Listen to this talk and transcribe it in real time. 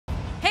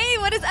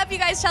what is up, you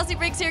guys? Chelsea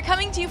Briggs here,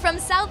 coming to you from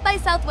South by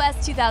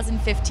Southwest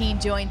 2015,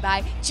 joined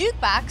by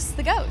Jukebox,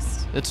 the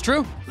Ghost. It's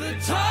true. The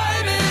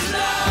time is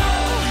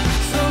now,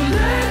 so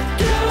let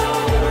go.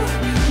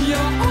 You're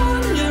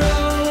on your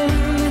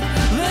own.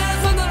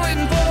 There's something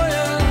waiting for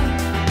you.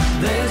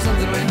 There's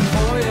something waiting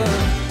for you.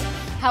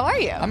 How are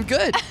you? I'm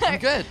good. I'm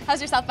good. How's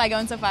your South by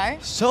going so far?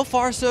 So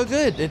far, so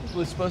good. It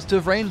was supposed to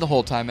have rained the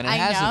whole time, and it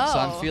hasn't. So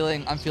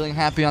I'm feeling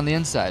happy on the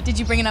inside. Did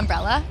you bring an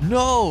umbrella?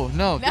 No.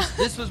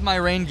 This was my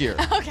rain gear.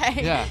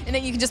 Okay. Yeah. And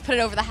then you can just put it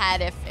over the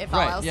head if all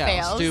else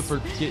fails. Stoop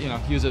or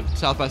use a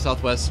South by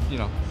Southwest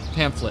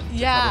pamphlet to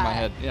cover my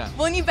head. Yeah.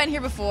 Well, and you've been here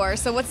before,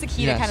 so what's the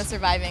key to kind of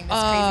surviving this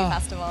crazy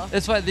festival?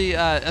 That's why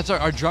that's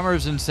our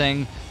drummers been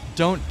saying,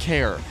 don't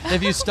care.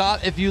 If you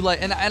stop,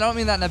 and I don't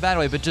mean that in a bad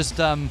way, but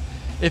just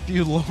if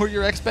you lower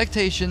your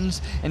expectations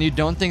and you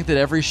don't think that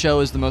every show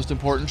is the most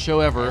important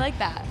show ever, I like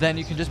that. Then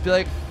you can just be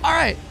like, all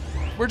right,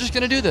 we're just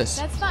gonna do this.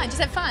 That's fun. Just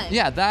have fun.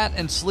 Yeah, that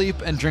and sleep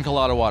and drink a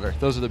lot of water.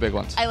 Those are the big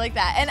ones. I like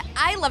that. And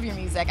I love your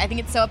music. I think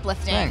it's so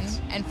uplifting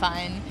and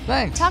fun.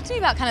 Thanks. Talk to me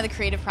about kind of the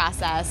creative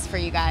process for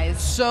you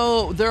guys.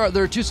 So there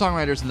are two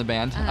songwriters in the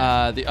band.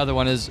 The other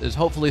one is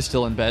hopefully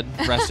still in bed,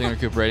 resting and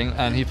recuperating,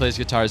 and he plays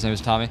guitar. His name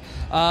is Tommy.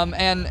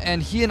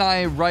 And he and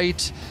I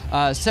write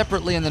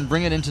separately and then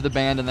bring it into the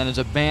band, and then as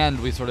a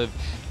band we sort of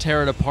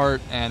tear it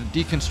apart and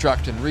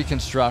deconstruct and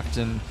reconstruct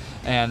and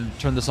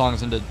turn the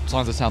songs into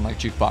songs that sound like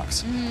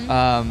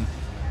Jukebox.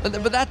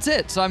 But that's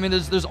it. So I mean,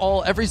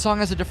 every song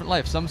has a different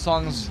life. Some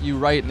songs you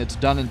write and it's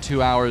done in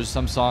 2 hours.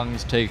 Some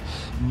songs take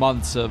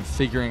months of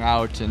figuring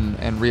out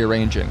and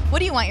rearranging. What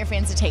do you want your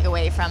fans to take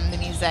away from the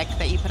music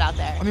that you put out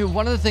there? I mean,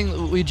 one of the things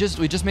we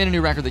just made a new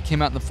record that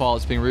came out in the fall.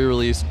 It's being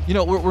re-released.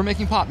 We're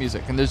making pop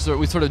music, and we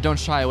sort of don't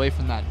shy away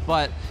from that.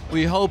 But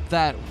we hope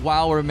that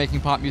while we're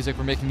making pop music,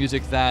 we're making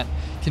music that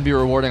can be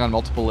rewarding on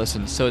multiple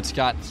listens. So it's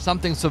got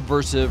something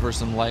subversive or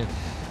some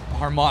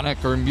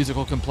harmonic or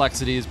musical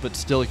complexities, but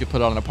still you could put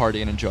it on a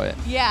party and enjoy it.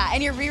 Yeah,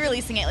 and you're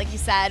re-releasing it, like you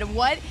said.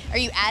 What are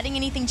you adding?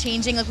 Anything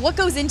changing? Like, what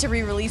goes into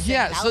re-releasing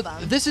an album?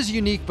 So this is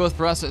unique both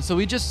for us. So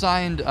we just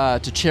signed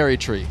to Cherry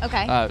Tree.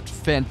 Okay.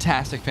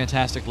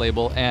 Fantastic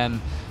label, and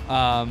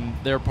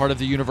they're part of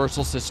the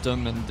Universal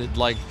system, and did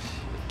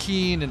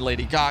Keen and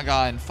Lady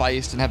Gaga and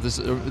Feist, and have this.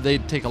 They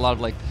take a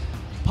lot of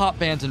pop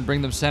bands and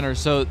bring them center.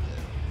 So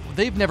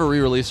they've never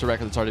re-released a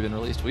record that's already been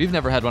released. We've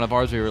never had one of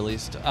ours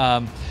re-released.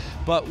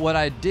 But what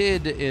I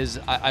did is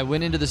I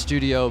went into the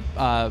studio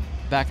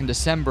back in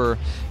December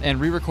and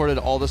re-recorded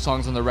all the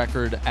songs on the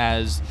record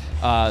as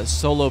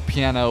solo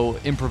piano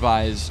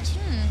improvised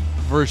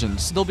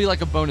versions. There'll be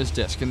like a bonus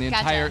disc, and the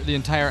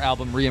entire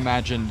album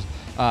reimagined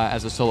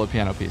as a solo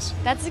piano piece.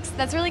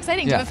 That's really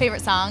exciting. Do you have a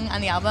favorite song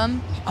on the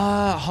album?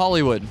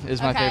 Hollywood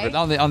is my favorite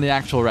on the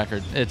actual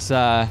record. It's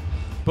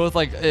both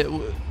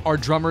our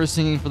drummer is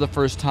singing for the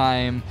first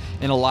time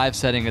in a live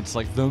setting. It's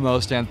the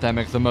most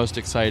anthemic, the most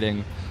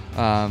exciting.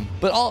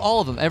 But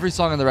all of them, every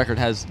song on the record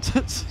has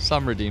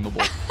some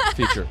redeemable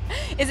feature.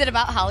 Is it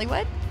about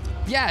Hollywood?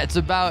 Yeah, it's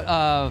about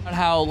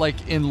how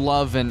in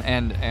love and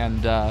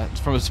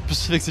from a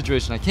specific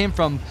situation I came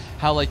from,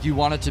 how you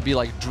want it to be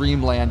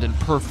dreamland and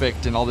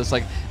perfect and all this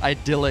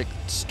idyllic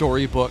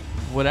storybook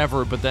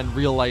whatever, but then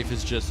real life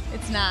is just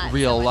not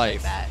real so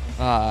life. Like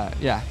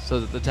so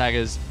the tag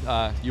is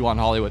you want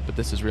Hollywood, but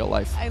this is real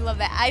life. I love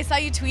that. I saw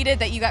you tweeted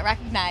that you got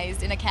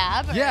recognized in a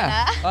cab.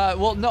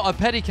 Well, no, a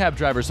pedicab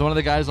driver. So one of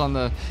the guys on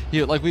we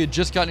had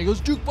just gotten, he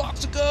goes,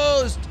 Jukebox, a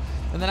ghost.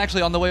 And then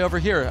actually on the way over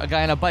here, a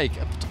guy on a bike.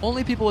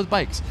 Only people with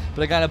bikes,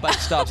 but a guy on a bike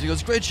stops. He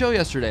goes, great show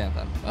yesterday. And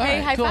then,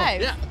 high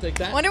five. Yeah, I'll take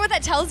that. Wonder what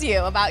that tells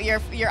you about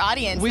your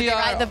audience.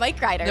 The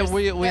bike riders.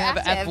 Yeah, we have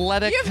active.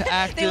 Athletic,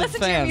 active They listen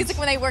fans. to your music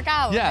when they work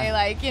out. Yeah.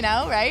 They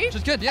right? Which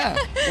is good, yeah.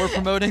 We're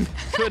promoting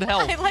good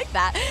health. I like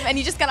that. And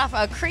you just got off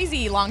a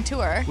crazy long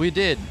tour. We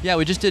did. Yeah,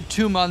 we just did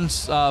 2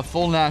 months,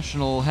 full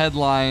national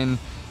headline.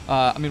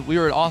 We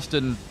were at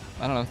Austin,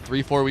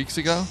 3-4 weeks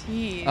ago.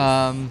 Jeez.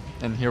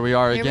 And here we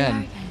are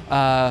again.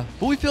 But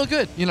we feel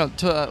good.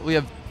 We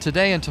have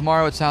today and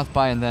tomorrow at South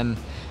by, and then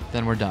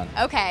we're done.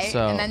 Okay,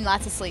 so, and then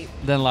lots of sleep.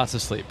 Then lots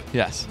of sleep,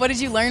 yes. What did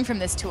you learn from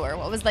this tour?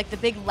 What was the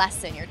big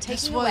lesson you're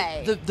taking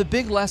away? The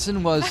big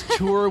lesson was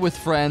tour with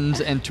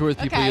friends and tour with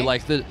people you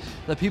like. The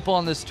people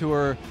on this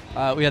tour,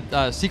 we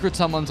had Secret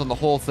Someones on the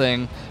whole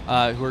thing,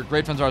 who are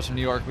great friends of ours from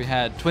New York. We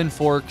had Twin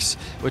Forks,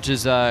 which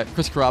is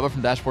Chris Carraba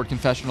from Dashboard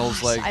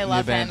Confessionals. I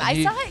love him.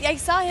 I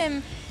saw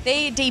him.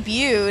 They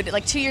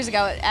debuted 2 years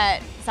ago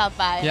at South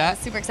by. Yeah. I was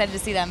super excited to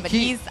see them, but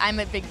I'm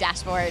a big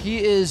Dashboard.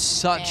 He is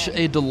such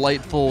a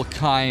delightful,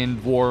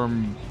 kind,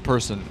 warm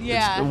person.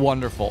 Yeah. It's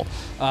wonderful.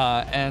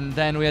 And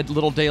then we had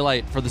Little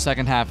Daylight for the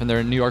second half, and they're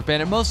a New York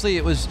band. And mostly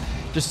it was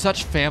just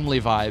such family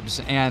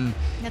vibes. And,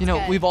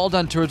 good. We've all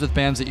done tours with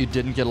bands that you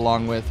didn't get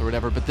along with or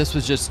whatever, but this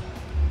was just,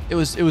 it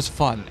was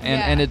fun.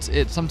 And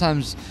it's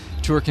sometimes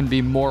tour can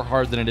be more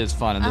hard than it is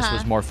fun, and this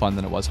was more fun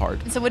than it was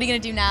hard. So what are you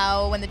going to do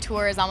now when the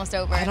tour is almost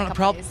over? I don't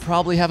know,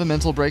 probably have a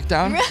mental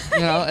breakdown,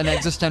 an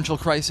existential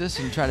crisis,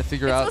 and try to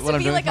figure out what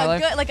I'm doing with my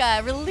life. It's supposed to be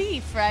like a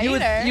relief, right?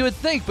 You would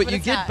think, but you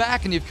get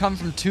back and you've come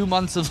from 2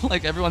 months of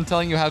like everyone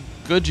telling you how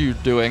good you're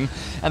doing,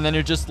 and then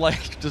you're just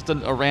like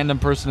a random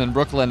person in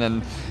Brooklyn,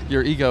 and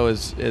your ego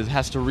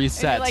has to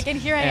reset. And you're like, and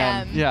here I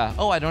am. Yeah.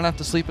 Oh, I don't have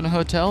to sleep in a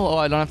hotel. Oh,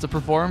 I don't have to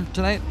perform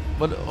tonight.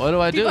 What do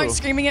I do? People are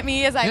screaming at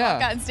me as I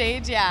walk out on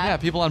stage. Yeah. Yeah.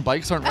 People on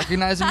bikes aren't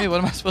recognizing me. What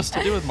am I supposed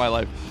to do with my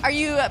life? Are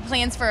you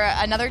plans for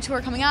another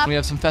tour coming up? We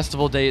have some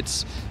festival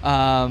dates,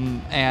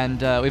 and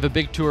we have a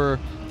big tour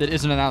that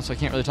isn't announced, so I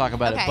can't really talk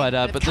about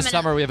it. But this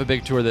summer we have a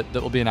big tour that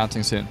we'll be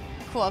announcing soon.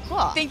 Cool.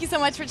 Thank you so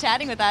much for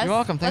chatting with us. You're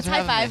welcome. Thanks Let's for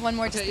having high five me. one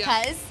more just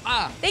because.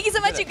 Thank you so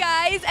much, you Good.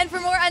 guys. And for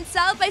more on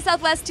South by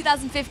Southwest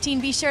 2015,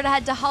 be sure to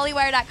head to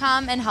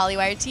Hollywire.com and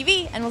Hollywire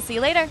TV, and we'll see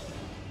you later.